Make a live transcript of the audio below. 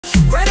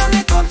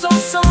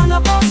song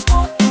about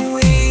smoking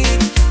weed.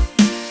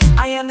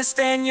 I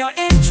understand your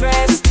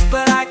interest,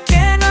 but I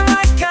cannot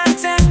write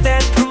content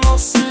that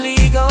promotes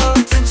illegal,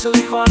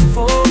 potentially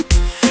harmful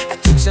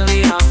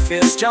activity. I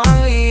feel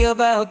strongly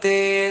about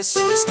this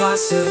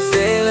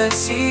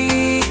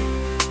responsibility.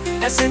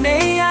 As an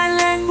AI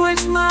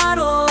language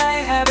model, I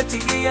have a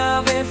degree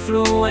of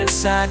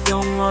influence. I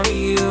don't want to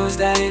use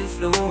that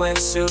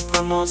influence to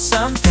promote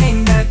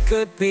something that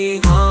could be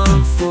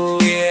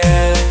harmful,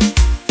 yeah.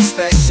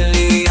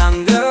 Especially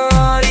younger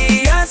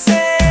audiences.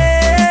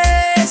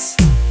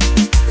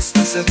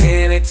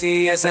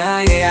 Responsibility as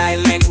an AI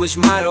language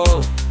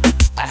model,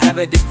 I have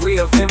a degree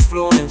of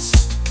influence.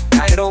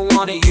 I don't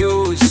want to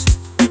use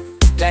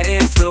that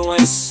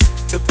influence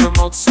to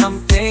promote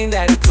something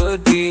that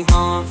could be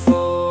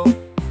harmful.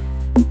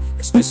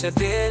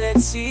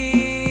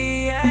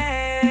 Responsibility,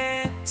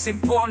 yeah. It's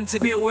important to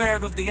be aware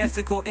of the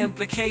ethical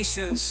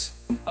implications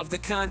of the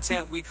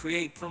content we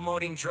create.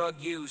 Promoting drug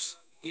use,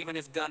 even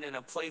if done in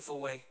a playful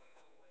way,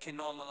 can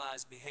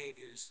normalize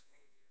behaviors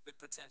with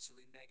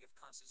potentially negative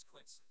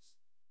consequences.